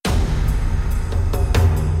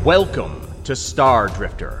Welcome to Star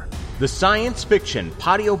Drifter, the science fiction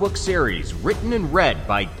audiobook series written and read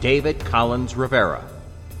by David Collins Rivera.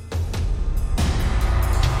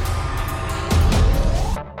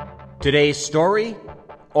 Today's story,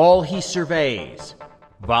 All He Surveys,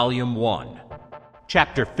 Volume 1,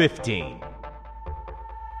 Chapter 15.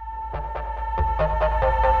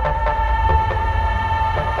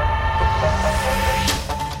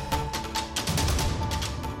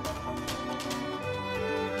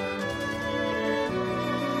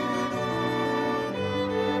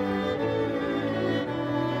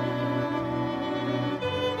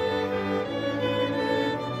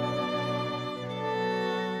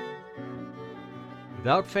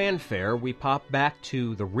 Without fanfare, we pop back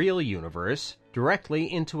to the real universe,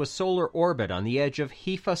 directly into a solar orbit on the edge of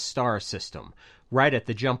Hifa star system, right at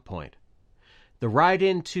the jump point. The ride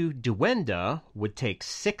into Duenda would take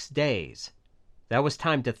 6 days. That was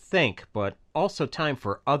time to think, but also time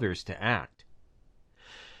for others to act.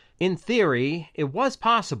 In theory, it was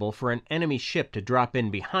possible for an enemy ship to drop in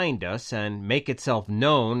behind us and make itself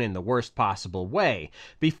known in the worst possible way,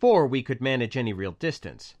 before we could manage any real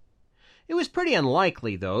distance. It was pretty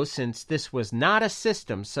unlikely, though, since this was not a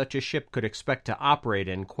system such a ship could expect to operate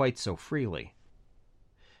in quite so freely.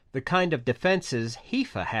 The kind of defenses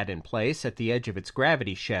Hifa had in place at the edge of its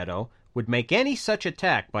gravity shadow would make any such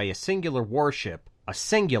attack by a singular warship a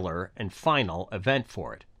singular and final event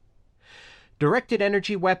for it. Directed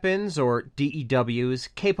energy weapons, or DEWs,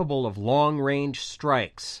 capable of long-range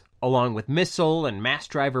strikes, along with missile and mass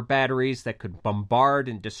driver batteries that could bombard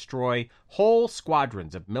and destroy whole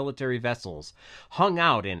squadrons of military vessels, hung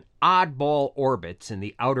out in oddball orbits in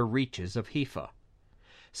the outer reaches of Hifa.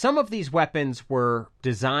 Some of these weapons were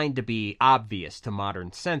designed to be obvious to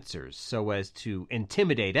modern sensors, so as to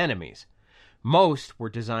intimidate enemies. Most were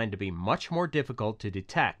designed to be much more difficult to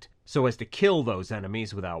detect, so as to kill those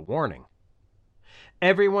enemies without warning.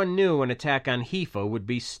 Everyone knew an attack on Hifa would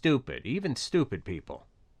be stupid, even stupid people.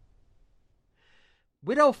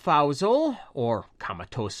 Widow Fausel, or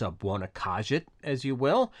Kamatosa Buonakajit, as you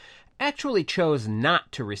will, actually chose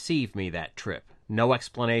not to receive me that trip, no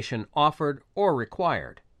explanation offered or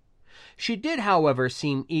required. She did, however,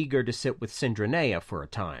 seem eager to sit with Sindranea for a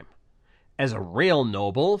time. As a real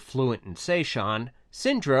noble, fluent in Seishan,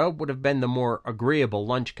 Sindra would have been the more agreeable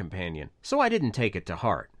lunch companion, so I didn't take it to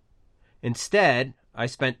heart. Instead, I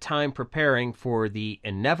spent time preparing for the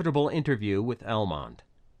inevitable interview with Elmond.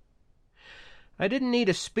 I didn't need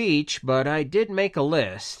a speech, but I did make a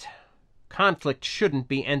list. Conflict shouldn't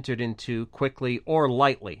be entered into quickly or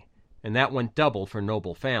lightly, and that went double for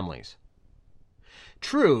noble families.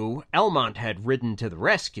 True, Elmont had ridden to the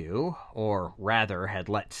rescue, or rather had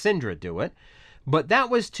let Sindra do it, but that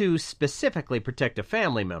was to specifically protect a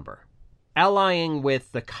family member. Allying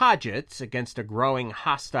with the Kajits against a growing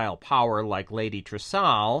hostile power like Lady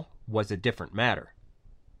Trisal was a different matter.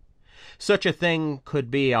 Such a thing could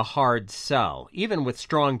be a hard sell, even with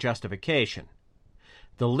strong justification.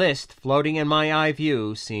 The list floating in my eye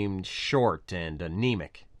view seemed short and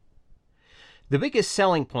anemic. The biggest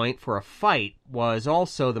selling point for a fight was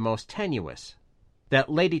also the most tenuous, that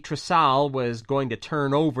Lady Trisal was going to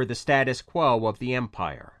turn over the status quo of the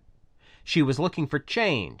Empire. She was looking for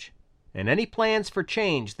change, and any plans for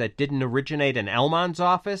change that didn't originate in Elmond's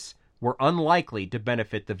office were unlikely to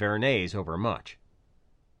benefit the Vernes overmuch.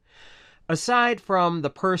 Aside from the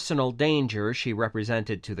personal danger she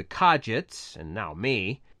represented to the Kajits, and now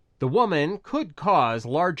me, the woman could cause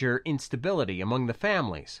larger instability among the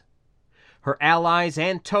families. Her allies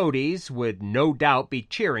and toadies would no doubt be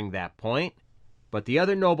cheering that point, but the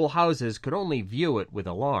other noble houses could only view it with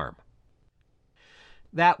alarm.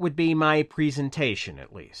 That would be my presentation,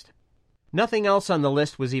 at least. Nothing else on the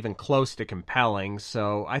list was even close to compelling,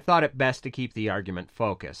 so I thought it best to keep the argument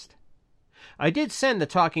focused. I did send the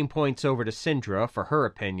talking points over to Sindra for her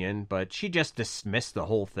opinion, but she just dismissed the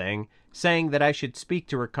whole thing, saying that I should speak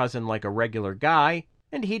to her cousin like a regular guy,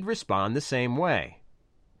 and he'd respond the same way.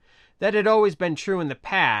 That had always been true in the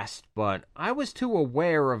past, but I was too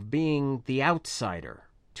aware of being the outsider,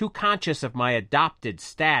 too conscious of my adopted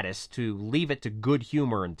status to leave it to good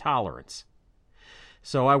humor and tolerance.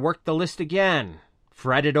 So I worked the list again,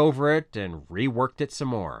 fretted over it, and reworked it some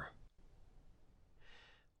more.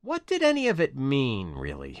 What did any of it mean,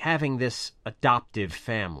 really, having this adoptive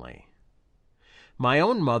family? My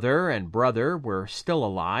own mother and brother were still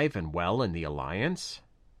alive and well in the Alliance.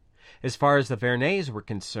 As far as the Vernes were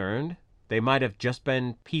concerned, they might have just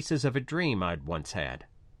been pieces of a dream I'd once had.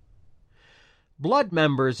 Blood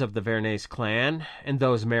members of the Vernes clan, and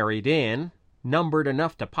those married in, numbered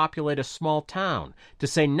enough to populate a small town, to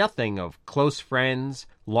say nothing of close friends,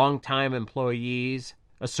 long-time employees,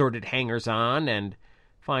 assorted hangers-on, and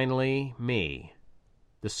finally me,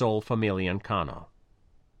 the sole familia cano.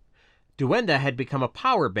 Duenda had become a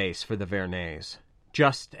power base for the Vernes,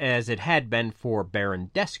 just as it had been for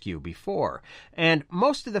Baron Descu before, and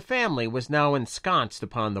most of the family was now ensconced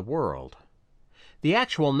upon the world. The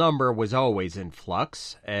actual number was always in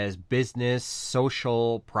flux, as business,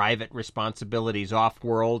 social, private responsibilities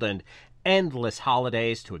off-world, and endless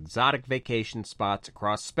holidays to exotic vacation spots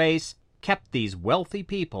across space kept these wealthy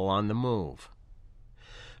people on the move.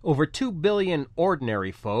 Over 2 billion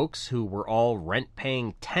ordinary folks, who were all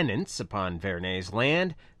rent-paying tenants upon Vernes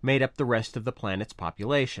land, made up the rest of the planet's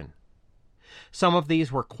population. Some of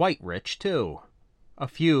these were quite rich, too. A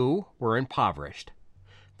few were impoverished.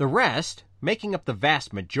 The rest, making up the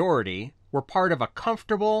vast majority, were part of a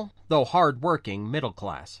comfortable, though hard-working, middle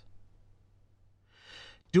class.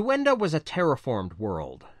 Duenda was a terraformed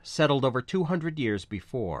world, settled over 200 years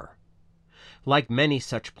before. Like many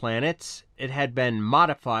such planets, it had been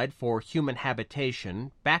modified for human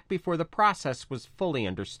habitation back before the process was fully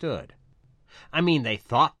understood. I mean, they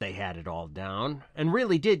thought they had it all down, and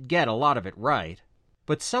really did get a lot of it right,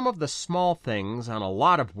 but some of the small things on a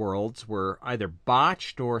lot of worlds were either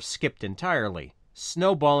botched or skipped entirely,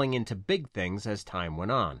 snowballing into big things as time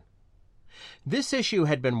went on. This issue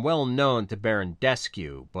had been well known to Baron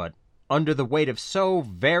Descu, but under the weight of so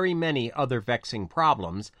very many other vexing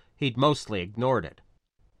problems, he'd mostly ignored it.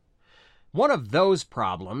 One of those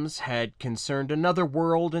problems had concerned another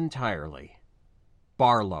world entirely.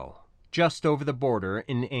 Barlow, just over the border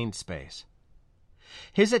in Ainspace.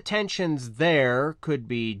 His attentions there could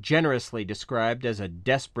be generously described as a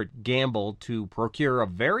desperate gamble to procure a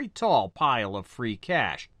very tall pile of free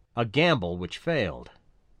cash, a gamble which failed.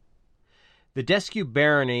 The Descu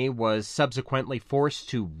barony was subsequently forced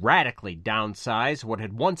to radically downsize what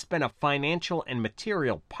had once been a financial and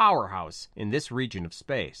material powerhouse in this region of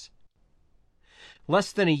space.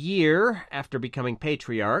 Less than a year after becoming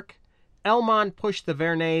Patriarch, Elmon pushed the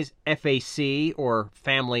Vernes FAC, or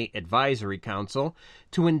Family Advisory Council,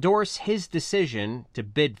 to endorse his decision to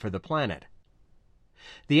bid for the planet.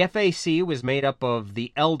 The FAC was made up of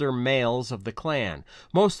the elder males of the clan,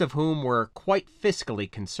 most of whom were quite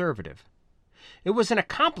fiscally conservative. It was an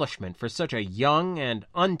accomplishment for such a young and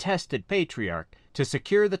untested patriarch to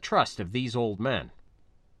secure the trust of these old men.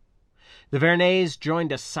 The Vernes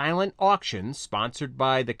joined a silent auction sponsored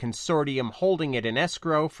by the consortium holding it in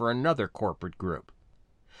escrow for another corporate group.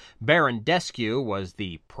 Baron Descu was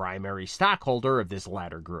the primary stockholder of this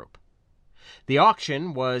latter group. The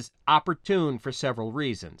auction was opportune for several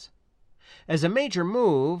reasons. As a major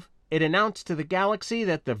move, it announced to the galaxy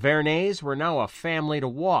that the Vernes were now a family to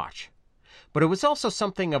watch. But it was also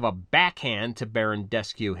something of a backhand to Baron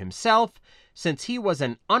Descu himself, since he was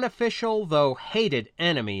an unofficial though hated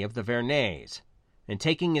enemy of the Vernes, and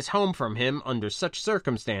taking his home from him under such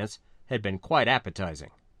circumstance had been quite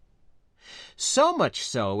appetizing. So much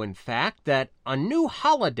so, in fact, that a new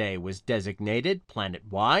holiday was designated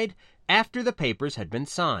planet-wide after the papers had been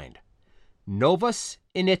signed, Novus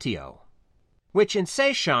Initio, which in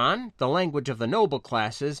Seishan, the language of the noble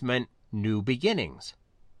classes, meant new beginnings.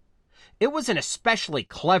 It was an especially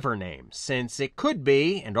clever name, since it could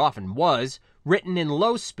be, and often was, written in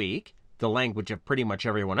low speak, the language of pretty much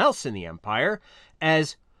everyone else in the Empire,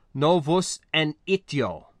 as Novus and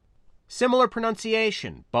Itio. Similar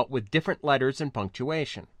pronunciation, but with different letters and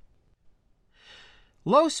punctuation.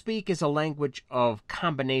 Low speak is a language of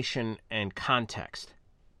combination and context.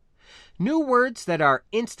 New words that are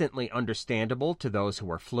instantly understandable to those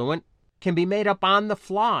who are fluent can be made up on the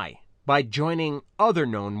fly by joining other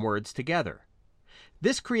known words together.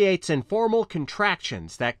 This creates informal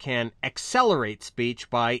contractions that can accelerate speech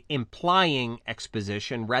by implying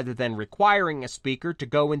exposition rather than requiring a speaker to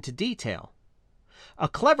go into detail. A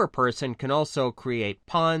clever person can also create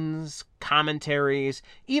puns, commentaries,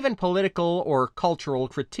 even political or cultural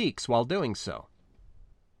critiques while doing so.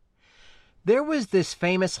 There was this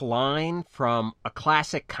famous line from a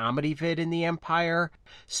classic comedy vid in the Empire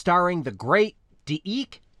starring the great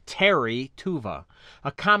Deek Terry Tuva,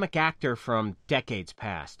 a comic actor from decades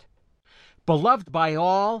past. Beloved by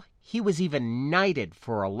all, he was even knighted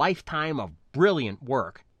for a lifetime of brilliant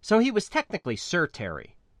work, so he was technically Sir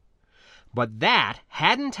Terry. But that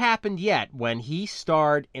hadn't happened yet when he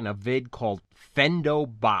starred in a vid called Fendo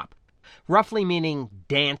Bop, roughly meaning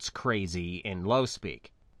dance crazy in low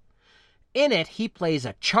speak. In it, he plays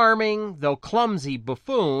a charming, though clumsy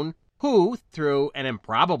buffoon who, through an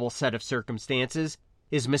improbable set of circumstances,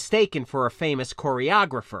 is mistaken for a famous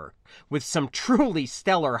choreographer, with some truly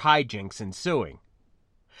stellar hijinks ensuing.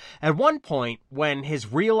 At one point, when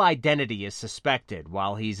his real identity is suspected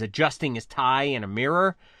while he's adjusting his tie in a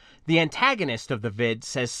mirror, the antagonist of the vid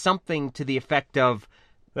says something to the effect of,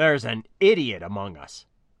 "There's an idiot among us."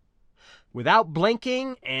 Without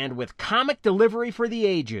blinking and with comic delivery for the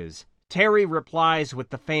ages, Terry replies with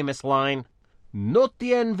the famous line,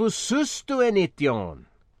 "Notien vusustu en ition."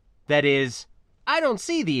 That is, "I don't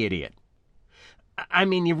see the idiot." I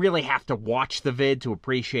mean, you really have to watch the vid to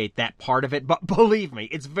appreciate that part of it, but believe me,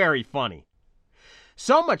 it's very funny.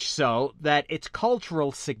 So much so that its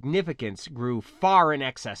cultural significance grew far in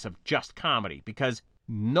excess of just comedy, because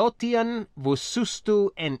 "Notien vusustu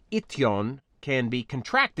en ition" can be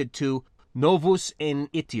contracted to "novus in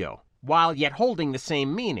itio," while yet holding the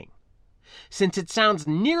same meaning. Since it sounds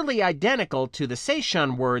nearly identical to the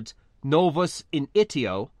Seishan words "novus in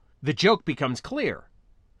itio," the joke becomes clear.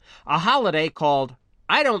 A holiday called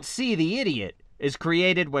 "I Don't See the Idiot" is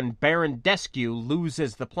created when Baron Deskew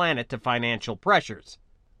loses the planet to financial pressures.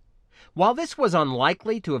 While this was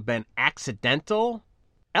unlikely to have been accidental,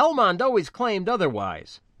 Elmond always claimed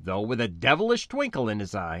otherwise, though with a devilish twinkle in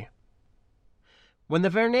his eye. When the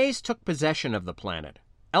Vernes took possession of the planet,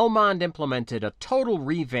 Elmond implemented a total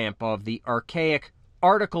revamp of the archaic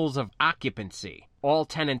Articles of Occupancy all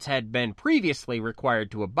tenants had been previously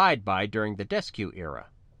required to abide by during the Deskew era.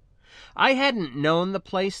 I hadn't known the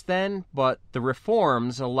place then, but the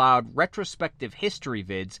reforms allowed retrospective history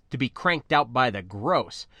vids to be cranked out by the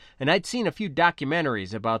gross, and I'd seen a few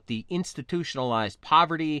documentaries about the institutionalized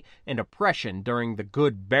poverty and oppression during the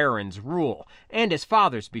good Baron's rule, and his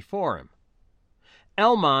father's before him.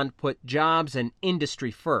 Elmond put jobs and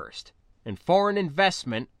industry first, and foreign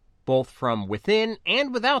investment, both from within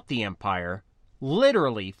and without the empire,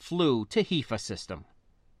 literally flew to Hifa system.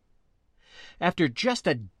 After just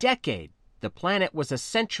a decade, the planet was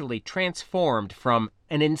essentially transformed from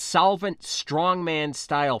an insolvent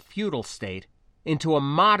strongman-style feudal state into a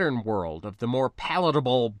modern world of the more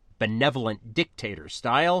palatable, benevolent dictator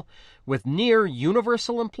style, with near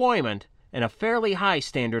universal employment and a fairly high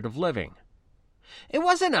standard of living. It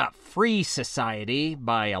wasn't a free society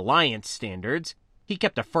by Alliance standards. He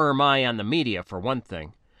kept a firm eye on the media, for one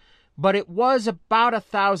thing. But it was about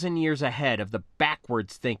 1,000 years ahead of the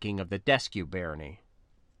backwards thinking of the Deskew barony.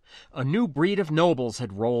 A new breed of nobles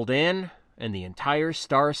had rolled in, and the entire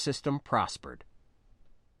star system prospered.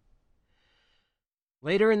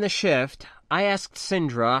 Later in the shift, I asked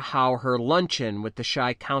Sindra how her luncheon with the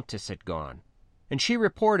shy countess had gone, and she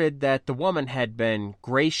reported that the woman had been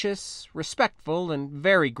gracious, respectful, and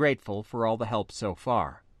very grateful for all the help so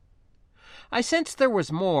far. I sensed there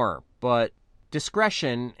was more, but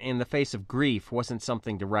discretion in the face of grief wasn't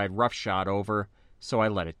something to ride roughshod over, so I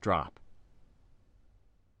let it drop.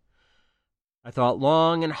 I thought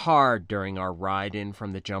long and hard during our ride in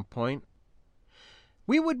from the jump point.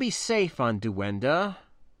 We would be safe on Duenda,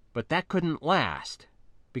 but that couldn't last,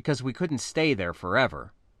 because we couldn't stay there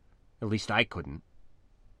forever. At least I couldn't.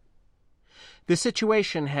 The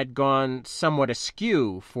situation had gone somewhat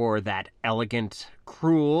askew for that elegant,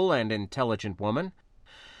 cruel, and intelligent woman.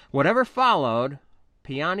 Whatever followed,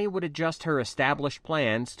 Piani would adjust her established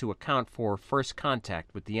plans to account for first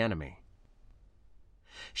contact with the enemy.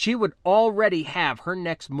 She would already have her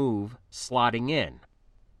next move slotting in.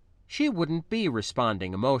 She wouldn't be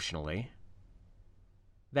responding emotionally.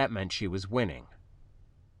 That meant she was winning.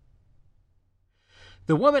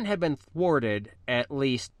 The woman had been thwarted at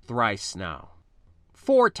least thrice now.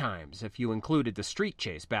 4 times if you included the street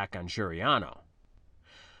chase back on Giuliano.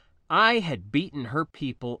 I had beaten her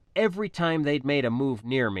people every time they'd made a move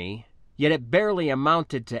near me, yet it barely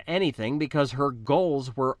amounted to anything because her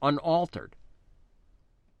goals were unaltered.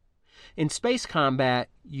 In space combat,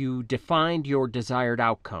 you defined your desired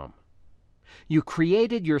outcome. You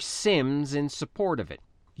created your sims in support of it.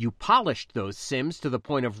 You polished those sims to the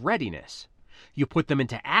point of readiness. You put them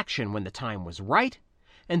into action when the time was right,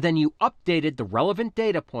 and then you updated the relevant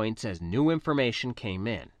data points as new information came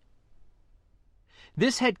in.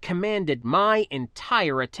 This had commanded my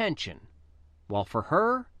entire attention, while for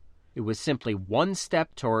her, it was simply one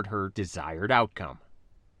step toward her desired outcome.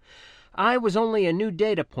 I was only a new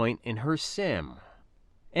data point in her sim.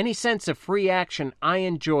 Any sense of free action I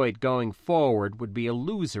enjoyed going forward would be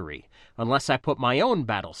illusory unless I put my own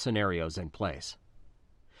battle scenarios in place.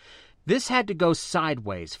 This had to go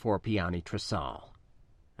sideways for Piani Trisal,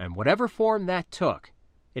 and whatever form that took,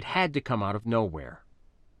 it had to come out of nowhere.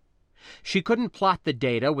 She couldn't plot the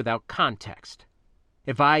data without context.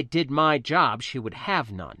 If I did my job, she would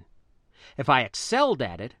have none. If I excelled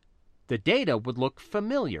at it, the data would look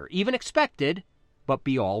familiar, even expected, but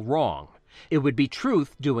be all wrong. It would be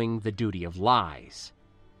truth doing the duty of lies.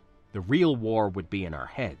 The real war would be in our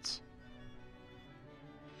heads.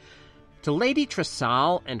 To Lady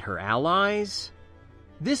Tressal and her allies,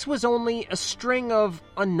 this was only a string of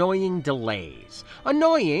annoying delays.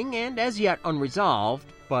 Annoying and as yet unresolved,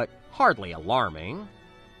 but hardly alarming.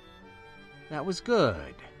 That was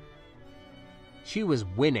good. She was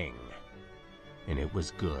winning, and it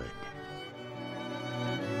was good.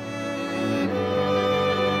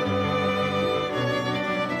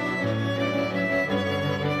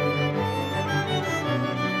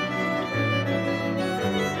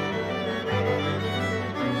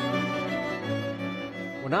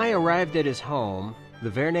 When I arrived at his home, the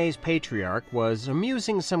Vernes Patriarch was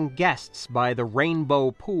amusing some guests by the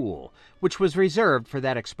Rainbow Pool, which was reserved for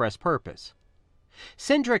that express purpose.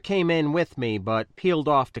 Sindra came in with me, but peeled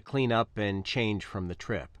off to clean up and change from the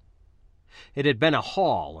trip. It had been a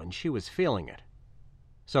haul, and she was feeling it.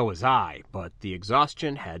 So was I, but the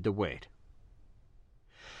exhaustion had to wait.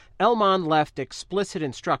 Elmond left explicit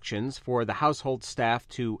instructions for the household staff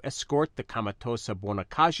to escort the Kamatosa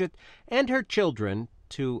Bonakajet and her children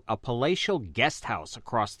to a palatial guest house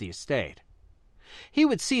across the estate. He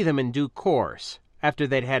would see them in due course, after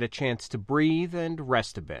they'd had a chance to breathe and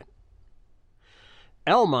rest a bit.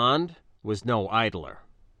 Elmond was no idler.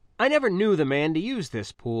 I never knew the man to use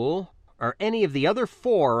this pool, or any of the other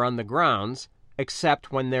 4 on the grounds,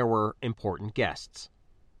 except when there were important guests.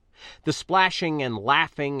 The splashing and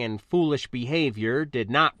laughing and foolish behavior did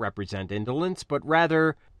not represent indolence, but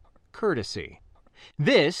rather courtesy.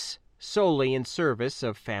 This solely in service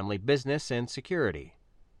of family business and security.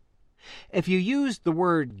 If you used the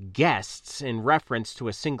word guests in reference to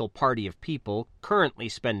a single party of people currently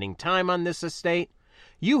spending time on this estate,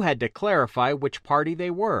 you had to clarify which party they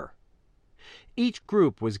were. Each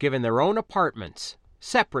group was given their own apartments,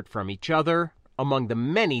 separate from each other, among the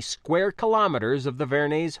many square kilometers of the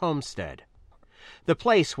Vernes homestead. The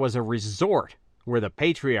place was a resort where the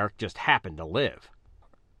Patriarch just happened to live.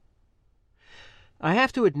 I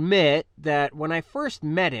have to admit that when I first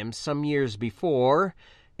met him some years before,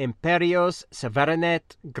 Imperios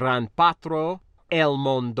Severanet Gran Patro El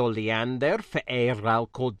Mondo Leander Feeral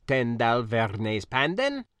Cotendal Vernes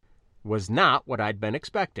Panden was not what I'd been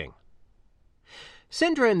expecting.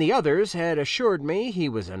 Sindra and the others had assured me he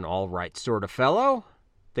was an all-right sort of fellow.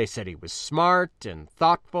 They said he was smart and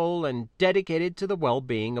thoughtful and dedicated to the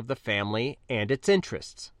well-being of the family and its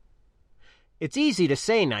interests. It's easy to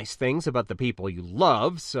say nice things about the people you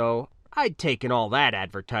love, so I'd taken all that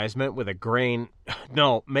advertisement with a grain,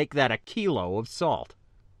 no, make that a kilo of salt.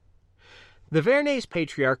 The Vernes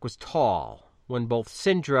Patriarch was tall, when both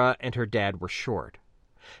Sindra and her dad were short,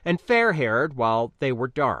 and fair-haired while they were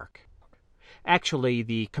dark. Actually,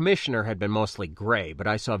 the commissioner had been mostly gray, but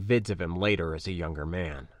I saw vids of him later as a younger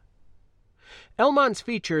man. Elmond's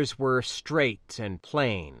features were straight and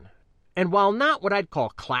plain, and while not what I'd call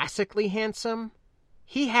classically handsome,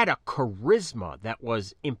 he had a charisma that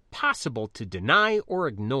was impossible to deny or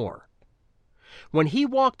ignore. When he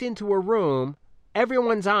walked into a room,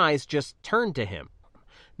 everyone's eyes just turned to him,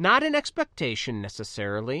 not in expectation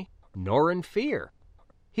necessarily, nor in fear.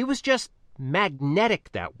 He was just magnetic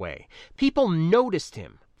that way. People noticed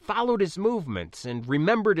him, followed his movements, and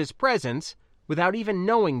remembered his presence without even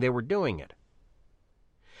knowing they were doing it.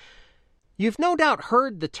 You've no doubt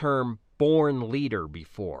heard the term born leader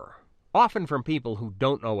before, often from people who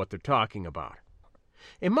don't know what they're talking about.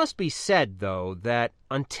 It must be said, though, that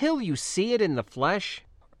until you see it in the flesh,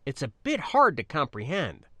 it's a bit hard to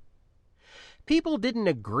comprehend. People didn't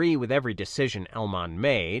agree with every decision Elmond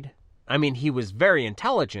made. I mean, he was very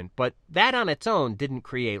intelligent, but that on its own didn't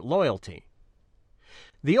create loyalty.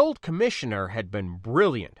 The old commissioner had been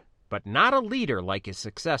brilliant, but not a leader like his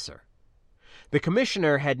successor. The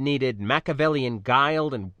commissioner had needed Machiavellian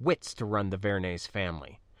guile and wits to run the Vernes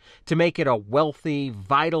family, to make it a wealthy,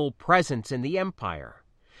 vital presence in the empire.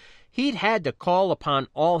 He'd had to call upon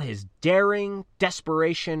all his daring,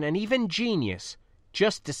 desperation, and even genius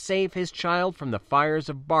just to save his child from the fires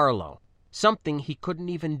of Barlow, something he couldn't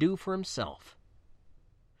even do for himself.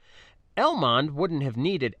 Elmond wouldn't have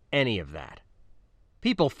needed any of that.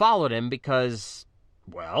 People followed him because,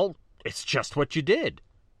 well, it's just what you did.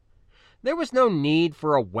 There was no need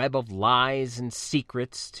for a web of lies and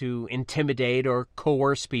secrets to intimidate or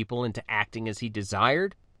coerce people into acting as he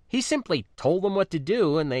desired. He simply told them what to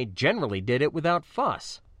do, and they generally did it without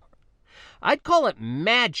fuss. I'd call it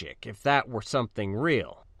magic if that were something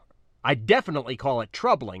real. I'd definitely call it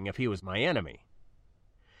troubling if he was my enemy.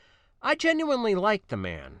 I genuinely liked the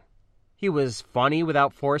man. He was funny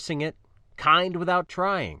without forcing it, kind without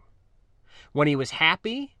trying. When he was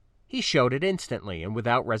happy, he showed it instantly and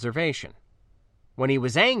without reservation. When he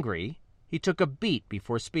was angry, He took a beat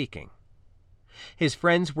before speaking. His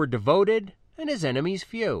friends were devoted and his enemies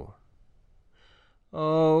few.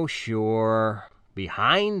 Oh, sure,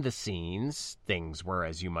 behind the scenes, things were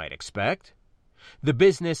as you might expect. The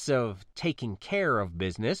business of taking care of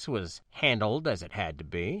business was handled as it had to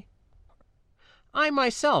be. I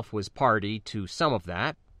myself was party to some of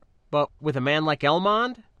that, but with a man like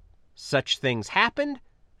Elmond, such things happened,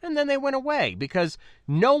 and then they went away, because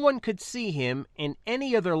no one could see him in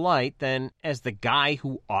any other light than as the guy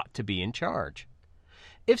who ought to be in charge.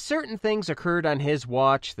 If certain things occurred on his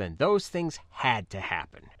watch, then those things had to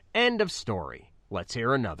happen. End of story. Let's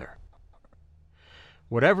hear another.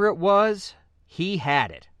 Whatever it was, he had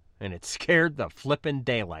it, and it scared the flippin'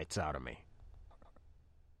 daylights out of me.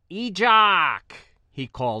 "Ejock!" he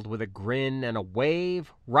called with a grin and a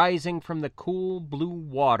wave, rising from the cool blue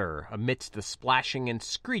water amidst the splashing and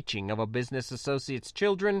screeching of a business associate's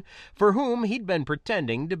children for whom he'd been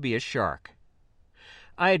pretending to be a shark.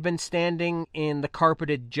 I had been standing in the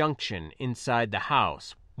carpeted junction inside the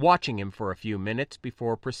house, watching him for a few minutes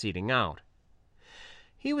before proceeding out.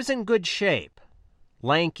 He was in good shape,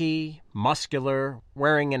 lanky, muscular,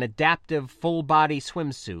 wearing an adaptive full-body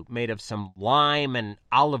swimsuit made of some lime and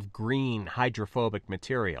olive green hydrophobic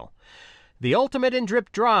material. The ultimate in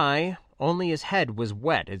drip dry, only his head was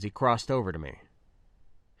wet as he crossed over to me.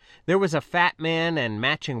 There was a fat man and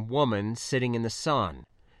matching woman sitting in the sun,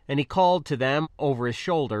 and he called to them over his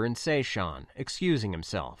shoulder in Seishan, excusing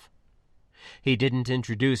himself. He didn't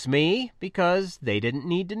introduce me because they didn't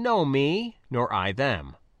need to know me, nor I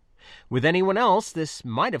them. With anyone else, this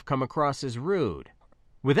might have come across as rude.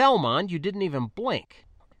 With Elmond, you didn't even blink.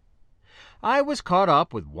 I was caught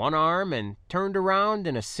up with one arm and turned around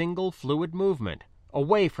in a single fluid movement,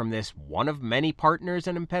 away from this one of many partners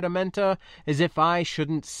and impedimenta, as if I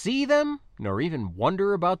shouldn't see them, nor even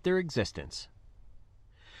wonder about their existence.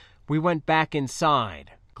 We went back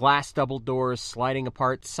inside, glass double doors sliding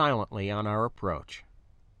apart silently on our approach.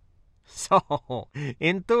 "So,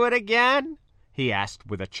 into it again?" he asked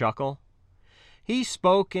with a chuckle. He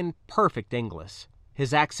spoke in perfect English,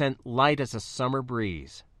 his accent light as a summer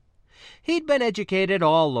breeze. He'd been educated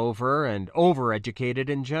all over and overeducated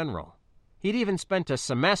in general. He'd even spent a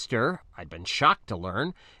semester, I'd been shocked to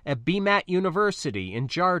learn, at BMAT University in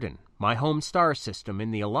Jardin, my home star system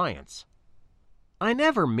in the Alliance. "I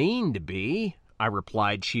never mean to be," I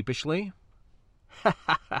replied sheepishly.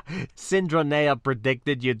 "Sindronea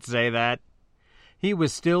predicted you'd say that." He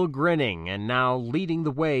was still grinning and now leading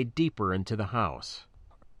the way deeper into the house.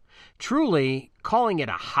 Truly, calling it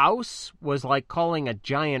a house was like calling a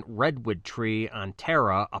giant redwood tree on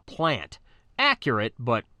Terra a plant. Accurate,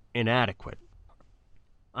 but inadequate.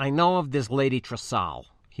 "I know of this Lady Tressal,"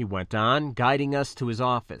 he went on, guiding us to his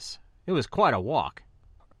office. It was quite a walk.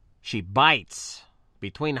 "She bites.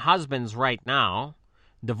 Between husbands right now.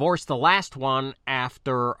 Divorced the last one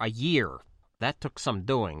after a year. That took some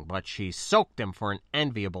doing, but she soaked him for an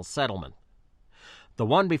enviable settlement. The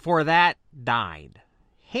one before that died.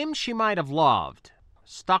 Him she might have loved.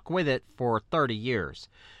 Stuck with it for 30 years.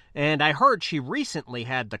 And I heard she recently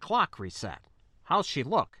had the clock reset. How's she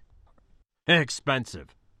look?"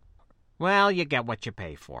 "Expensive." "Well, you get what you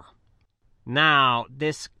pay for. Now,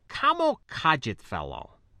 this Kamo Kajit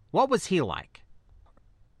fellow, what was he like?"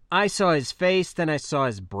 I saw his face, then I saw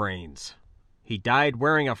his brains. He died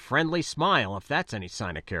wearing a friendly smile, if that's any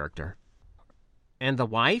sign of character. "And the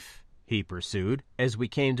wife?" he pursued, as we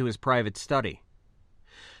came to his private study.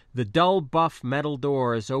 The dull buff metal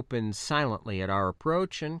doors opened silently at our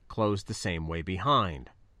approach and closed the same way behind.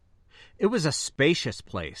 It was a spacious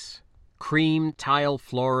place, cream tile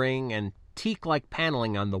flooring and teak-like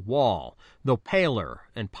paneling on the wall, though paler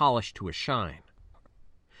and polished to a shine.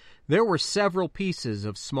 There were several pieces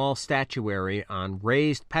of small statuary on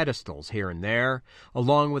raised pedestals here and there,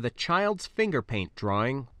 along with a child's finger paint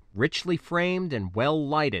drawing, richly framed and well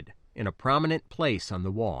lighted, in a prominent place on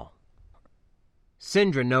the wall.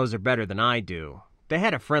 Sindra knows her better than I do. They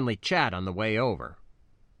had a friendly chat on the way over.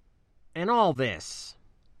 "And all this,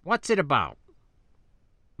 what's it about?"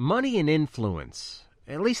 "Money and influence.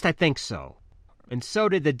 At least I think so. And so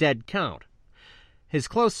did the dead count. His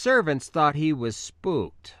close servants thought he was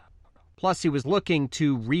spooked. Plus, he was looking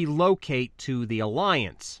to relocate to the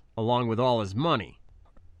Alliance, along with all his money."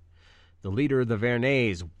 The leader of the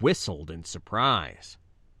Vernes whistled in surprise.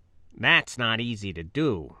 "That's not easy to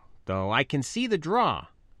do, though I can see the draw.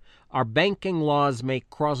 Our banking laws make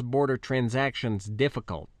cross-border transactions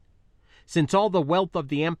difficult. Since all the wealth of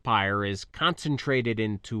the empire is concentrated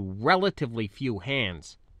into relatively few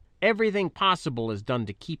hands, everything possible is done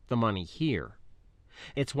to keep the money here.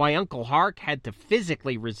 It's why Uncle Hark had to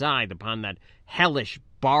physically reside upon that hellish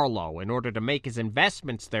Barlow in order to make his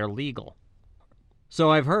investments there legal.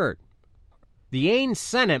 So I've heard. The Ain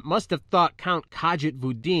Senate must have thought Count Kajit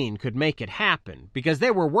Vudin could make it happen, because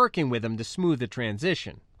they were working with him to smooth the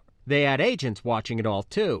transition. They had agents watching it all,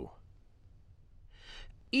 too.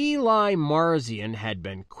 Eli Marzian had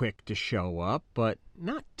been quick to show up, but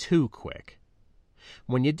not too quick.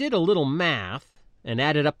 When you did a little math and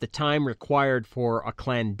added up the time required for a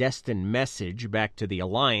clandestine message back to the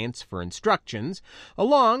Alliance for instructions,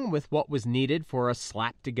 along with what was needed for a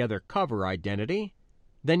slapped-together cover identity,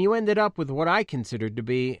 then you ended up with what I considered to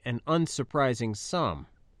be an unsurprising sum.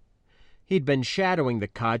 He'd been shadowing the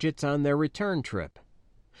Kajits on their return trip.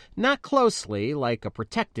 Not closely, like a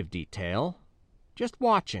protective detail, just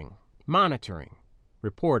watching, monitoring,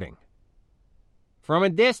 reporting. From a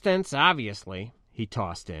distance, obviously, he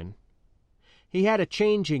tossed in. He had a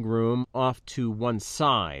changing room off to one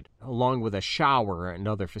side, along with a shower and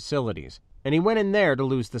other facilities, and he went in there to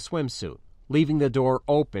lose the swimsuit, leaving the door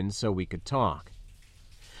open so we could talk.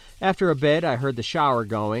 After a bit, I heard the shower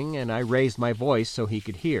going, and I raised my voice so he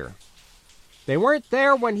could hear. They weren't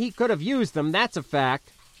there when he could have used them, that's a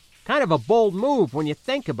fact. Kind of a bold move when you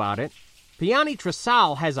think about it. Piani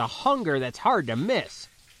Tresal has a hunger that's hard to miss.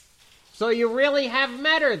 So you really have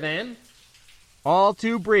met her, then? All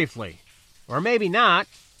too briefly. Or maybe not.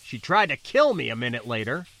 She tried to kill me a minute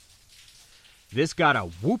later. This got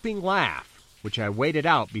a whooping laugh, which I waited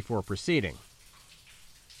out before proceeding.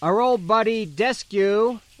 Our old buddy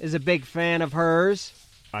Deskew is a big fan of hers,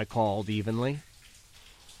 I called evenly.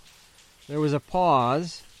 There was a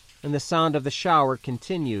pause, and the sound of the shower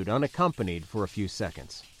continued unaccompanied for a few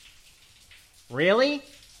seconds. Really?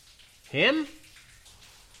 Him?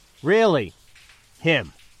 Really.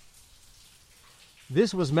 Him.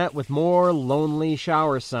 This was met with more lonely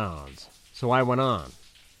shower sounds, so I went on.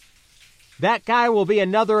 That guy will be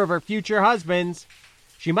another of her future husbands.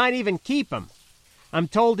 She might even keep him. I'm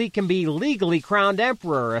told he can be legally crowned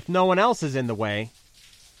emperor if no one else is in the way.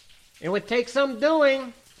 It would take some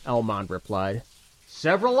doing, Elmond replied.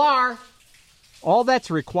 Several are. All that's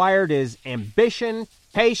required is ambition,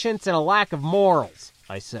 patience, and a lack of morals,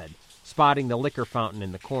 I said, spotting the liquor fountain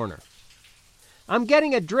in the corner. I'm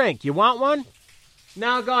getting a drink. You want one?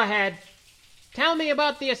 No, go ahead. Tell me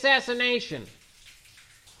about the assassination.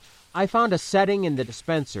 I found a setting in the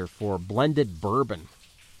dispenser for blended bourbon,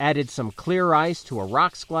 added some clear ice to a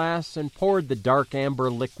rocks glass, and poured the dark amber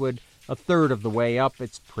liquid a third of the way up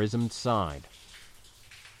its prismed side.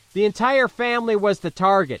 The entire family was the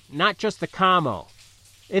target, not just the Camo.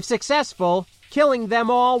 If successful, killing them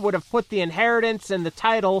all would have put the inheritance and the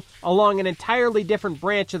title along an entirely different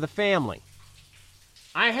branch of the family.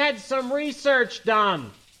 I had some research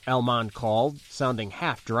done, Elmond called, sounding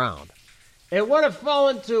half-drowned. It would have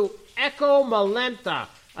fallen to Echo Malenta,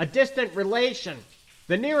 a distant relation,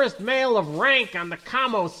 the nearest male of rank on the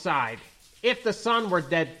Camo side, if the son were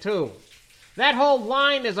dead too. That whole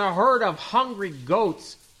line is a herd of hungry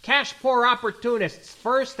goats, cash-poor opportunists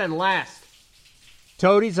first and last.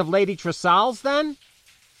 Toadies of Lady Tresal's, then?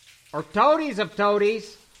 Or toadies of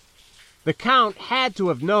toadies? The Count had to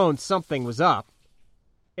have known something was up.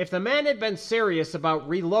 If the man had been serious about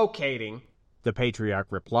relocating, the Patriarch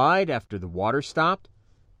replied after the water stopped,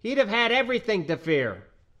 he'd have had everything to fear.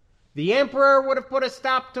 The Emperor would have put a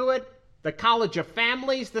stop to it, the College of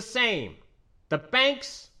Families the same. The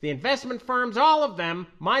banks, the investment firms, all of them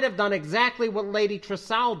might have done exactly what Lady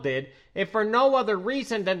Tresal did, if for no other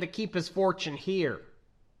reason than to keep his fortune here.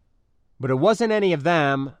 But it wasn't any of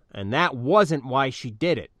them, and that wasn't why she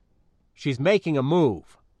did it. She's making a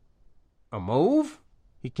move. A move?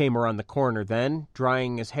 He came around the corner then,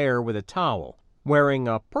 drying his hair with a towel, wearing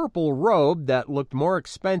a purple robe that looked more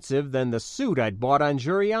expensive than the suit I'd bought on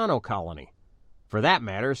Giuliano Colony. For that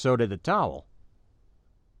matter, so did the towel.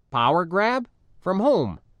 Power grab? From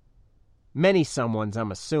whom? Many someone's,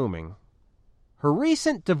 I'm assuming. Her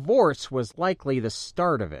recent divorce was likely the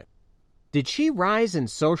start of it. Did she rise in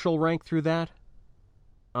social rank through that?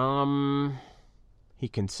 He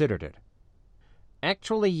considered it.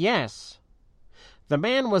 Actually, yes. The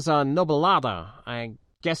man was a nobilata, I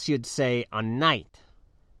guess you'd say a knight,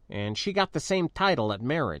 and she got the same title at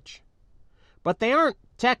marriage. But they aren't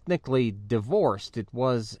technically divorced. It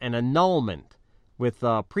was an annulment, with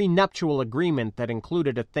a prenuptial agreement that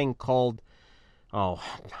included a thing called,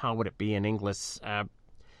 how would it be in English?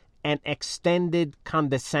 An extended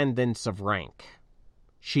condescendence of rank.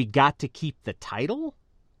 She got to keep the title?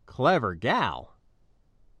 Clever gal.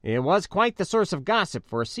 It was quite the source of gossip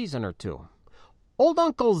for a season or two. Old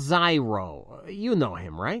Uncle Zyro, you know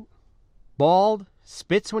him, right? Bald,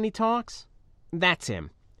 spits when he talks? That's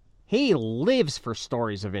him. He lives for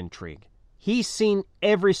stories of intrigue. He's seen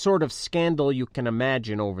every sort of scandal you can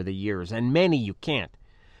imagine over the years, and many you can't.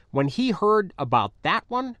 When he heard about that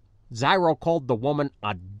one, Zyro called the woman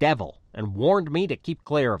a devil and warned me to keep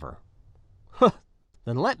clear of her. Huh,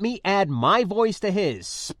 then let me add my voice to his,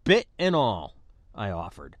 spit and all, I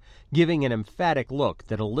offered, giving an emphatic look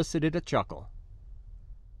that elicited a chuckle.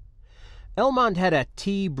 Elmond had a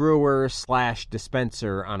tea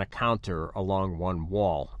brewer/dispenser on a counter along one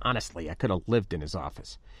wall. Honestly, I could have lived in his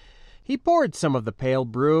office. He poured some of the pale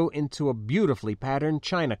brew into a beautifully patterned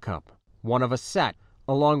china cup, one of a set,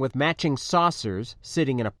 along with matching saucers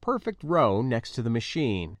sitting in a perfect row next to the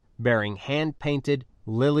machine, bearing hand-painted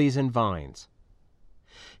lilies and vines.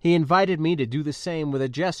 He invited me to do the same with a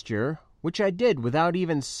gesture, which I did without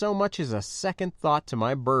even so much as a second thought to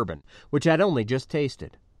my bourbon, which I'd only just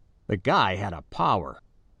tasted. The guy had a power.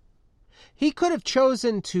 He could have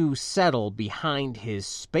chosen to settle behind his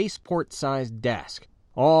spaceport-sized desk,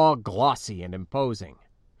 all glossy and imposing.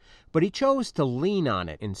 But he chose to lean on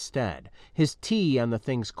it instead, his tea on the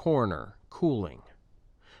thing's corner, cooling.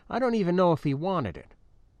 I don't even know if he wanted it.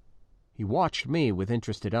 He watched me with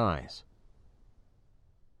interested eyes.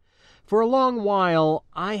 For a long while,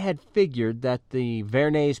 I had figured that the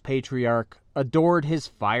Vernes Patriarch adored his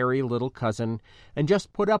fiery little cousin and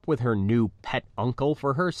just put up with her new pet uncle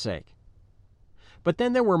for her sake. But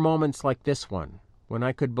then there were moments like this one, when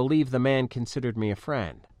I could believe the man considered me a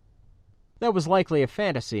friend. That was likely a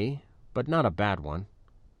fantasy, but not a bad one.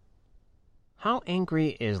 How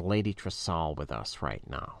angry is Lady Tresal with us right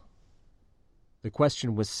now? The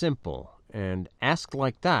question was simple, and asked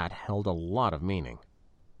like that held a lot of meaning.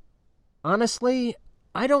 Honestly,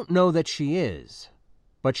 I don't know that she is,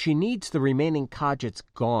 but she needs the remaining Cogits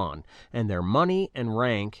gone and their money and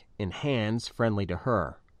rank in hands friendly to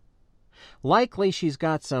her. Likely she's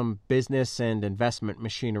got some business and investment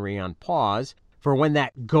machinery on pause for when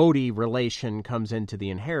that goatee relation comes into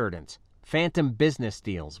the inheritance. Phantom business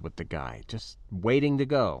deals with the guy, just waiting to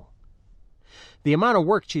go. The amount of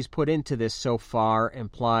work she's put into this so far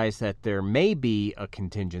implies that there may be a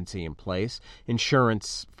contingency in place,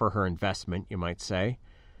 insurance for her investment, you might say.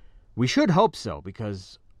 We should hope so,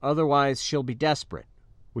 because otherwise she'll be desperate,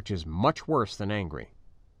 which is much worse than angry.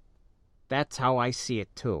 That's how I see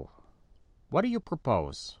it, too. What do you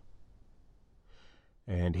propose?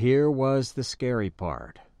 And here was the scary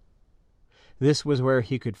part. This was where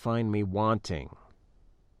he could find me wanting,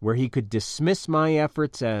 where he could dismiss my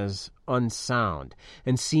efforts as unsound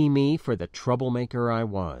and see me for the troublemaker I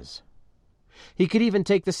was. He could even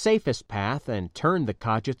take the safest path and turn the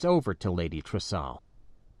Cogits over to Lady Tresal.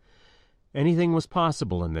 Anything was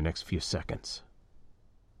possible in the next few seconds.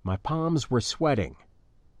 My palms were sweating,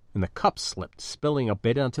 and the cup slipped, spilling a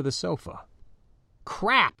bit onto the sofa.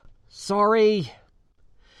 Crap! Sorry.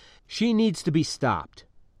 She needs to be stopped.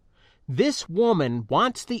 This woman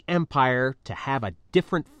wants the Empire to have a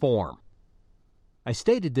different form. I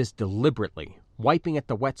stated this deliberately, wiping at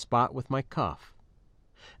the wet spot with my cuff.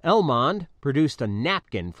 Elmond produced a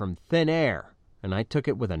napkin from thin air, and I took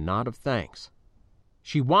it with a nod of thanks.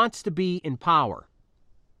 She wants to be in power.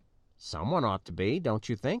 Someone ought to be, don't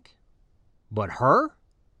you think? But her?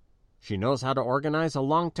 She knows how to organize a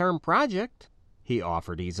long-term project, he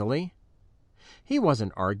offered easily. He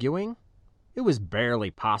wasn't arguing. It was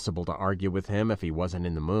barely possible to argue with him if he wasn't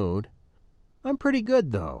in the mood. I'm pretty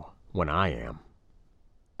good, though, when I am.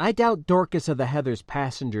 I doubt Dorcas of the Heather's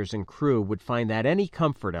passengers and crew would find that any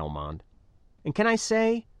comfort, Elmond. And can I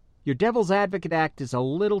say, your devil's advocate act is a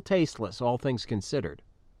little tasteless, all things considered.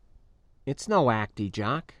 It's no acty,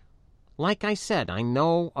 Jock. Like I said, I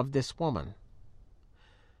know of this woman.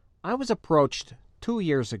 I was approached 2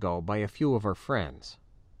 years ago by a few of her friends.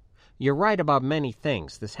 You're right about many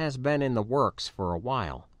things. This has been in the works for a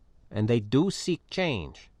while, and they do seek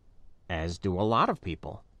change, as do a lot of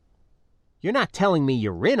people. You're not telling me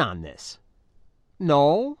you're in on this?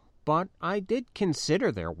 No, but I did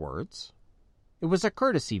consider their words. It was a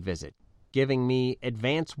courtesy visit, giving me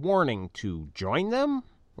advance warning to join them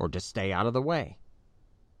or to stay out of the way.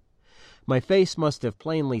 My face must have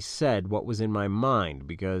plainly said what was in my mind,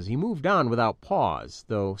 because he moved on without pause,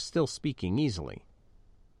 though still speaking easily.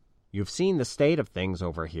 You've seen the state of things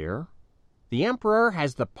over here. The Emperor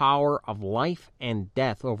has the power of life and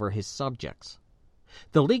death over his subjects,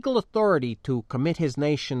 the legal authority to commit his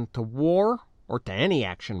nation to war, or to any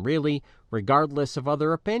action, really, regardless of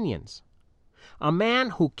other opinions. A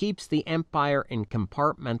man who keeps the Empire in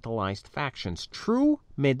compartmentalized factions, true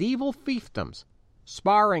medieval fiefdoms,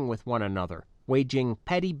 sparring with one another, waging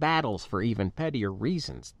petty battles for even pettier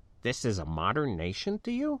reasons. This is a modern nation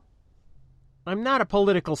to you? I'm not a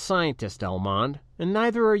political scientist, Elmond, and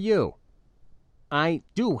neither are you. I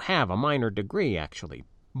do have a minor degree, actually,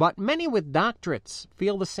 but many with doctorates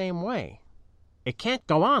feel the same way. It can't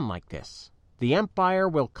go on like this. The empire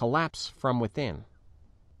will collapse from within.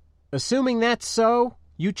 Assuming that's so,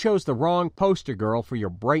 you chose the wrong poster girl for your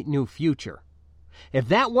bright new future. If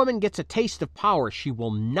that woman gets a taste of power, she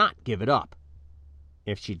will not give it up.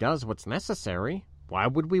 If she does what's necessary, why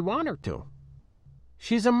would we want her to?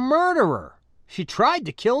 She's a murderer. She tried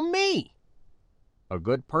to kill me. A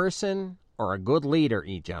good person or a good leader,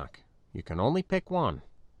 Ejok. You can only pick one.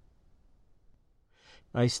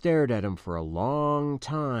 I stared at him for a long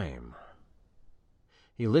time.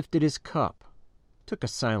 He lifted his cup, took a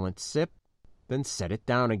silent sip, then set it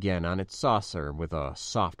down again on its saucer with a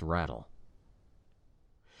soft rattle.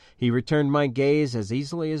 He returned my gaze as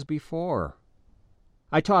easily as before.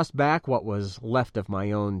 I tossed back what was left of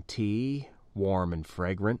my own tea, warm and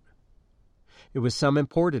fragrant. It was some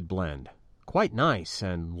imported blend, quite nice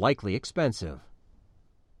and likely expensive.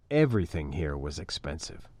 Everything here was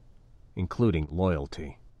expensive, including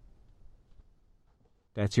loyalty.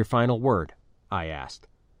 "That's your final word?" I asked,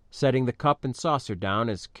 setting the cup and saucer down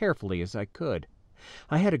as carefully as I could.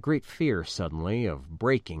 I had a great fear suddenly of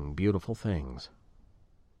breaking beautiful things.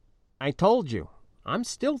 "I told you, I'm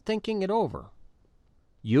still thinking it over.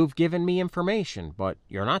 You've given me information, but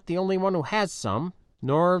you're not the only one who has some,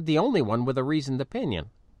 nor the only one with a reasoned opinion.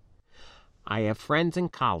 I have friends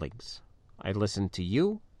and colleagues. I listen to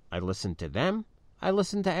you, I listen to them, I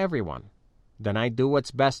listen to everyone. Then I do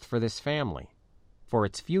what's best for this family, for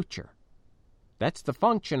its future. That's the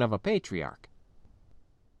function of a patriarch.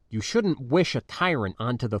 You shouldn't wish a tyrant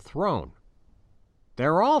onto the throne.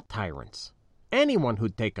 They're all tyrants. Anyone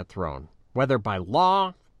who'd take a throne, whether by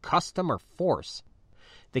law, custom, or force.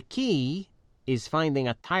 The key is finding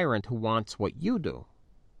a tyrant who wants what you do."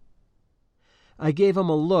 I gave him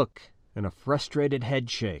a look and a frustrated head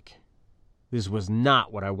shake. This was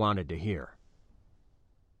not what I wanted to hear.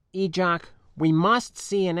 "Ejok, we must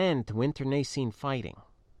see an end to internecine fighting.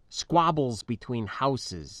 Squabbles between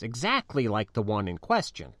houses, exactly like the one in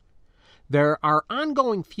question. There are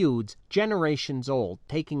ongoing feuds generations old,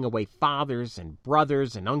 taking away fathers and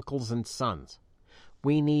brothers and uncles and sons.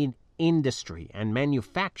 We need industry and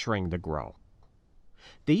manufacturing to grow.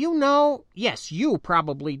 Do you know? Yes, you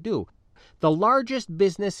probably do. The largest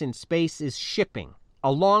business in space is shipping,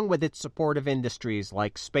 along with its supportive industries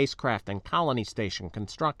like spacecraft and colony station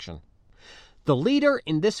construction. The leader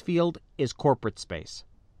in this field is corporate space.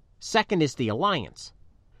 Second is the Alliance.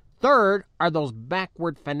 Third are those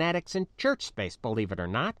backward fanatics in church space, believe it or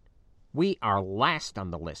not. We are last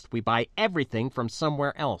on the list. We buy everything from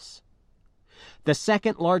somewhere else. The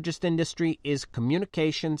second largest industry is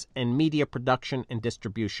communications and media production and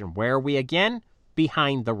distribution, where we again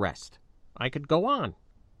behind the rest. I could go on.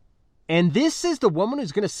 And this is the woman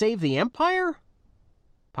who's going to save the empire?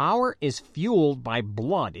 Power is fueled by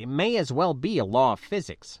blood. It may as well be a law of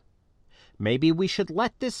physics. Maybe we should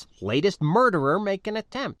let this latest murderer make an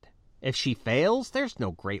attempt. If she fails, there's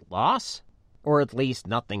no great loss. Or at least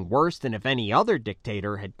nothing worse than if any other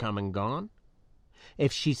dictator had come and gone.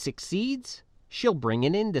 If she succeeds, she'll bring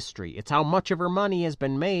in industry. It's how much of her money has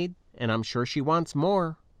been made, and I'm sure she wants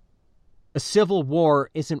more. A civil war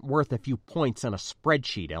isn't worth a few points on a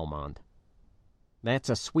spreadsheet, Elmond." "That's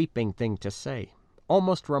a sweeping thing to say.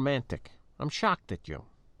 Almost romantic. I'm shocked at you."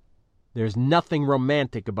 "There's nothing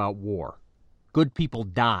romantic about war. Good people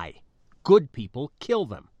die. Good people kill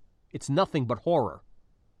them. It's nothing but horror.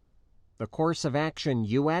 The course of action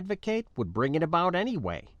you advocate would bring it about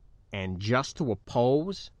anyway. And just to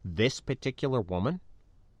oppose this particular woman?"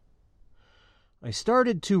 I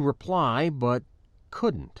started to reply, but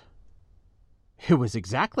couldn't. It was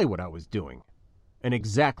exactly what I was doing, and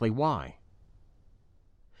exactly why.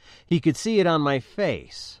 He could see it on my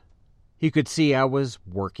face. He could see I was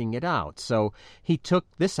working it out, so he took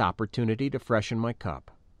this opportunity to freshen my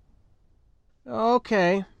cup.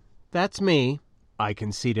 "Okay, that's me," I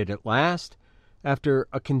conceded at last, after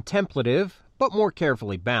a contemplative, but more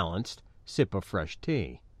carefully balanced, sip of fresh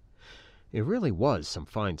tea. It really was some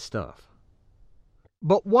fine stuff.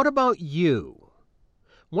 "But what about you?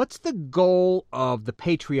 What's the goal of the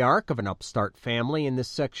patriarch of an upstart family in this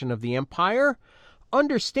section of the empire?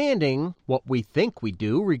 Understanding what we think we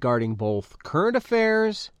do regarding both current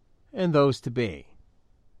affairs and those to be.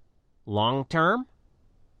 Long term?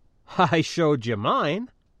 I showed you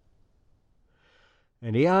mine."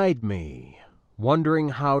 And he eyed me, wondering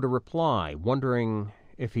how to reply, wondering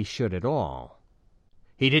if he should at all.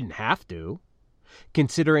 He didn't have to.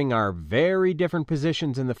 Considering our very different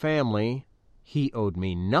positions in the family, he owed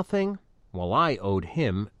me nothing, while I owed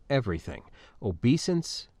him everything: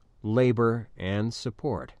 obeisance, labor, and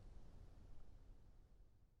support.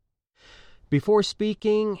 Before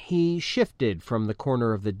speaking, he shifted from the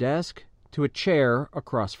corner of the desk to a chair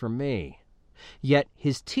across from me. Yet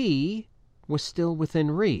his tea was still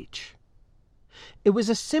within reach. It was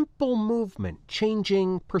a simple movement,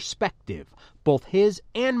 changing perspective, both his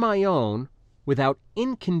and my own, without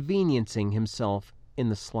inconveniencing himself in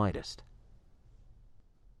the slightest.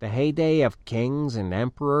 "The heyday of kings and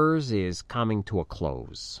emperors is coming to a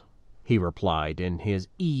close," he replied in his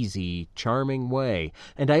easy, charming way,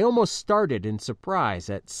 and I almost started in surprise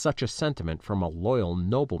at such a sentiment from a loyal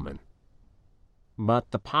nobleman.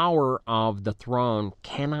 "But the power of the throne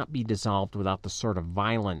cannot be dissolved without the sort of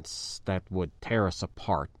violence that would tear us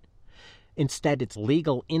apart. Instead, its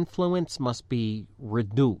legal influence must be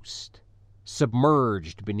reduced,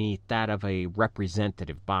 submerged beneath that of a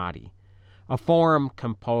representative body, a forum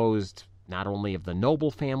composed not only of the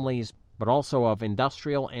noble families, but also of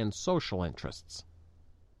industrial and social interests."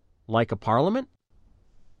 "Like a parliament?"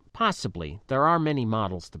 "Possibly. There are many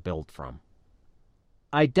models to build from."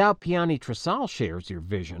 "I doubt Piani Tressal shares your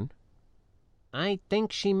vision." "I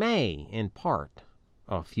think she may, in part.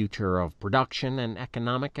 A future of production and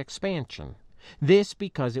economic expansion. This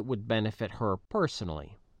because it would benefit her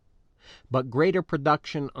personally. But greater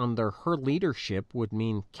production under her leadership would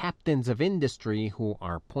mean captains of industry who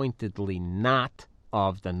are pointedly not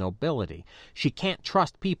of the nobility. She can't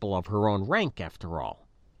trust people of her own rank, after all.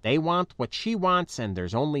 They want what she wants, and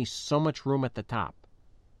there's only so much room at the top.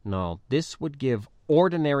 No, this would give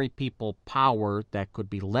ordinary people power that could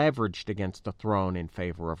be leveraged against the throne in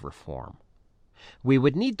favor of reform. We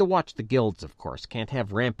would need to watch the guilds, of course. Can't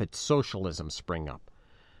have rampant socialism spring up.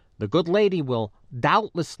 The good lady will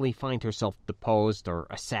doubtlessly find herself deposed or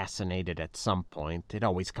assassinated at some point. It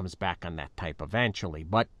always comes back on that type eventually.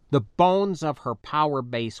 But the bones of her power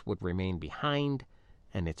base would remain behind,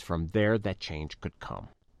 and it's from there that change could come.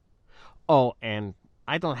 Oh, and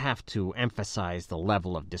I don't have to emphasize the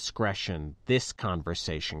level of discretion this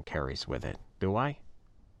conversation carries with it, do I?"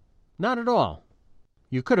 "Not at all.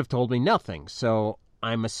 You could have told me nothing, so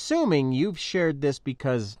I'm assuming you've shared this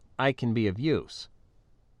because I can be of use."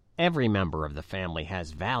 "Every member of the family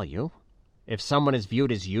has value. If someone is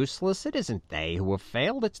viewed as useless, it isn't they who have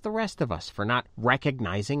failed, it's the rest of us for not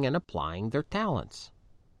recognizing and applying their talents."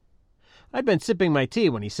 I'd been sipping my tea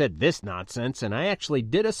when he said this nonsense, and I actually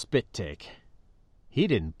did a spit take. He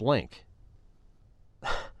didn't blink.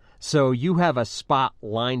 "So you have a spot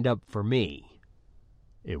lined up for me?"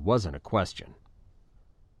 It wasn't a question.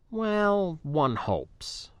 "Well, one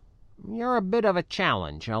hopes. You're a bit of a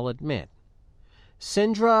challenge, I'll admit.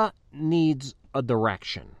 Sindra needs a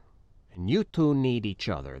direction, and you two need each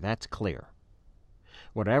other, that's clear.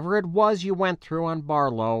 Whatever it was you went through on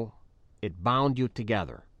Barlow, it bound you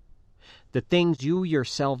together. The things you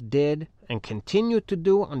yourself did and continue to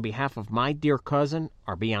do on behalf of my dear cousin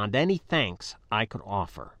are beyond any thanks I could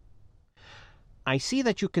offer. I see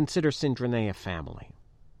that you consider Sindrine a family,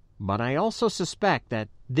 but I also suspect that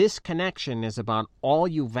this connection is about all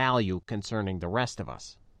you value concerning the rest of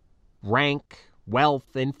us. Rank,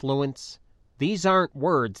 wealth, influence, these aren't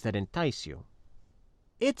words that entice you."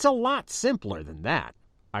 "It's a lot simpler than that,"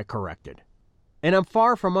 I corrected. "And I'm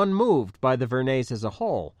far from unmoved by the Vernes as a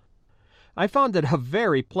whole. I found it a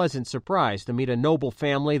very pleasant surprise to meet a noble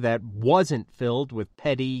family that wasn't filled with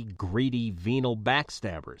petty, greedy, venal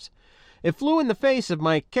backstabbers. It flew in the face of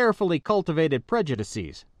my carefully cultivated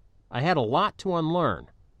prejudices. I had a lot to unlearn.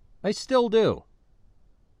 I still do."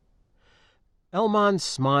 Elmon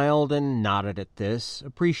smiled and nodded at this,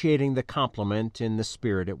 appreciating the compliment in the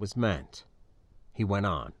spirit it was meant. He went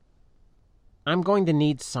on. "I'm going to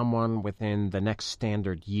need someone within the next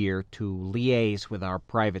standard year to liaise with our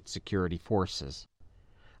private security forces.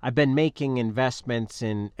 I've been making investments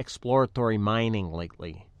in exploratory mining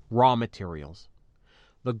lately, raw materials.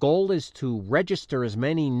 The goal is to register as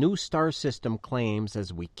many new star system claims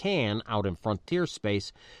as we can out in frontier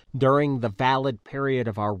space during the valid period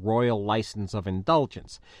of our royal license of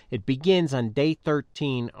indulgence. It begins on day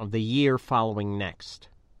 13 of the year following next.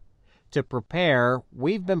 To prepare,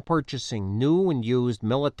 we've been purchasing new and used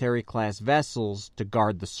military-class vessels to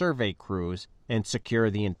guard the survey crews and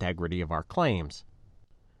secure the integrity of our claims.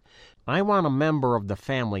 I want a member of the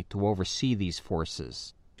family to oversee these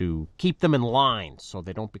forces, to keep them in line so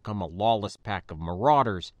they don't become a lawless pack of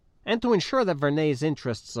marauders, and to ensure that Vernes'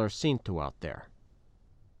 interests are seen to out there."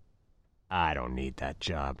 "I don't need that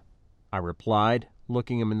job," I replied,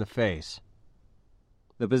 looking him in the face.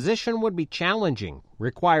 "The position would be challenging,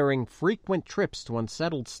 requiring frequent trips to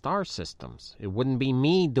unsettled star systems. It wouldn't be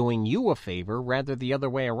me doing you a favor, rather the other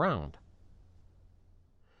way around."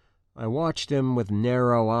 I watched him with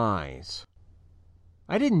narrow eyes.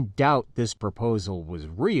 I didn't doubt this proposal was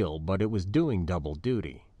real, but it was doing double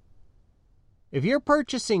duty. If you're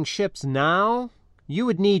purchasing ships now, you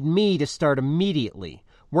would need me to start immediately,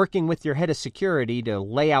 working with your head of security to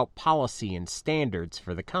lay out policy and standards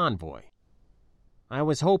for the convoy. I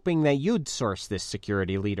was hoping that you'd source this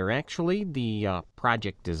security leader. Actually, the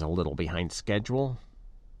project is a little behind schedule.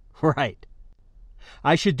 Right.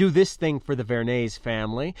 I should do this thing for the Vernes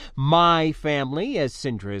family, my family, as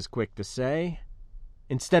Sindra is quick to say,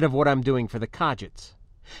 instead of what I'm doing for the Khajiits.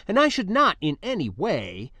 And I should not in any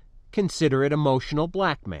way consider it emotional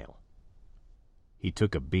blackmail. He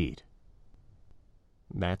took a beat.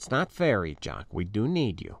 That's not fair, Jock. We do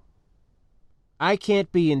need you. I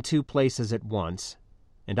can't be in two places at once,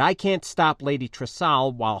 and I can't stop Lady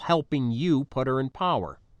Trisal while helping you put her in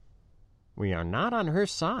power. We are not on her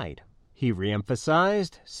side, he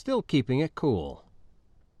reemphasized, still keeping it cool.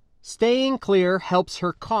 Staying clear helps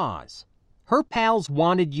her cause. Her pals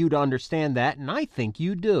wanted you to understand that, and I think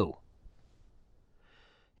you do.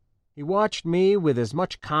 He watched me with as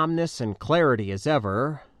much calmness and clarity as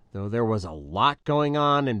ever, though there was a lot going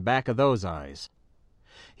on in back of those eyes.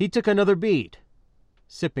 He took another beat,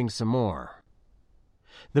 sipping some more.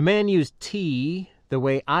 The man used tea the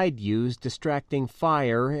way I'd use distracting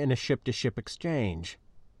fire in a ship-to-ship exchange.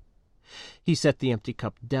 He set the empty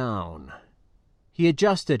cup down. He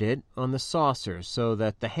adjusted it on the saucer so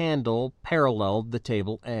that the handle paralleled the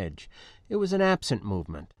table edge. It was an absent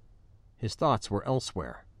movement. His thoughts were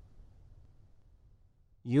elsewhere.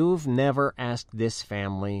 You've never asked this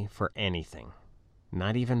family for anything,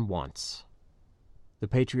 not even once. The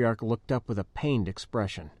Patriarch looked up with a pained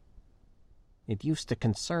expression. It used to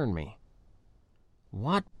concern me.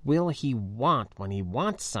 What will he want when he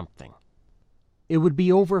wants something? It would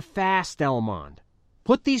be over fast, Elmond.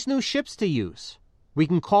 Put these new ships to use. We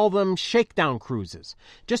can call them shakedown cruises.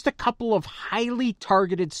 Just a couple of highly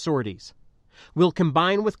targeted sorties. We'll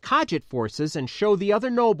combine with Khajiit forces and show the other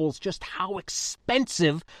nobles just how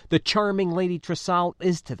expensive the charming Lady Trisal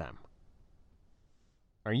is to them.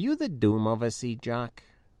 Are you the doom of us, Jock?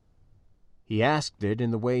 He asked it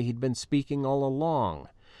in the way he'd been speaking all along,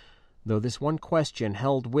 though this one question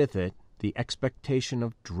held with it the expectation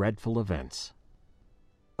of dreadful events.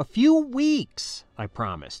 A few weeks, I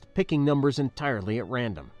promised, picking numbers entirely at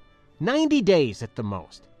random. 90 days at the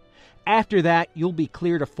most. After that, you'll be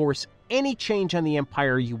clear to force any change on the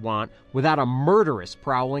Empire you want without a murderess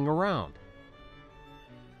prowling around.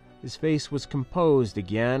 His face was composed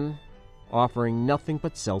again, offering nothing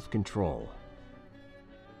but self-control.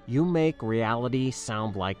 You make reality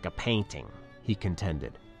sound like a painting, he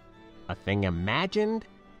contended. A thing imagined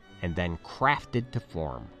and then crafted to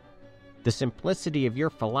form. The simplicity of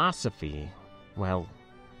your philosophy, well,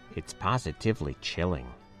 it's positively chilling.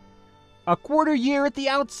 A quarter year at the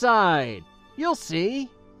outside. You'll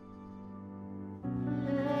see.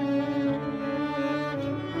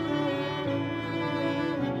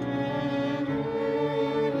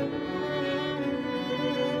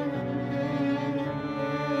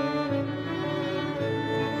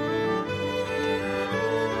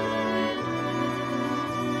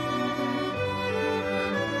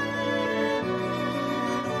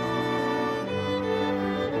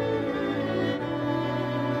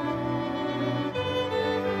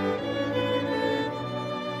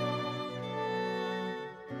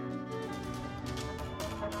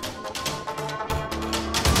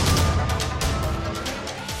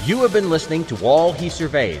 You have been listening to All He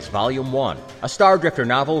Surveys, Volume 1, a Stardrifter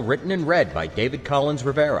novel written and read by David Collins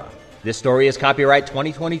Rivera. This story is copyright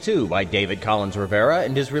 2022 by David Collins Rivera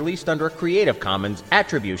and is released under a Creative Commons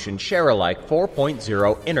Attribution Share-alike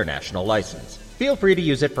 4.0 International License. Feel free to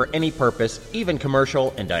use it for any purpose, even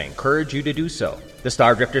commercial, and I encourage you to do so. The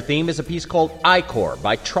Stardrifter theme is a piece called I-Core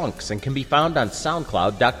by Trunks and can be found on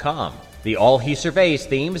SoundCloud.com. The All He Surveys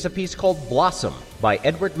theme is a piece called Blossom by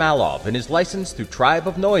Edward Malov and is licensed through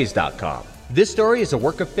tribeofnoise.com. This story is a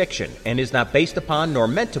work of fiction and is not based upon nor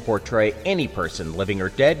meant to portray any person, living or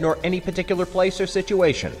dead, nor any particular place or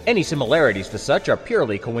situation. Any similarities to such are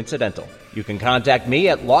purely coincidental. You can contact me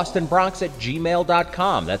at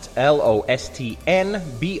lostnbronx@gmail.com. That's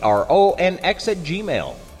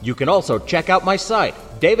LOSTNBRONX@gmail. You can also check out my site,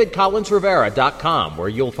 davidcollinsrivera.com, where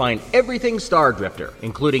you'll find everything Stardrifter,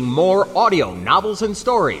 including more audio novels and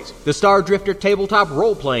stories, the Stardrifter tabletop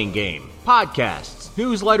role-playing game, podcasts,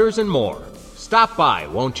 newsletters, and more. Stop by,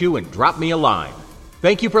 won't you, and drop me a line.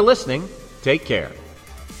 Thank you for listening. Take care.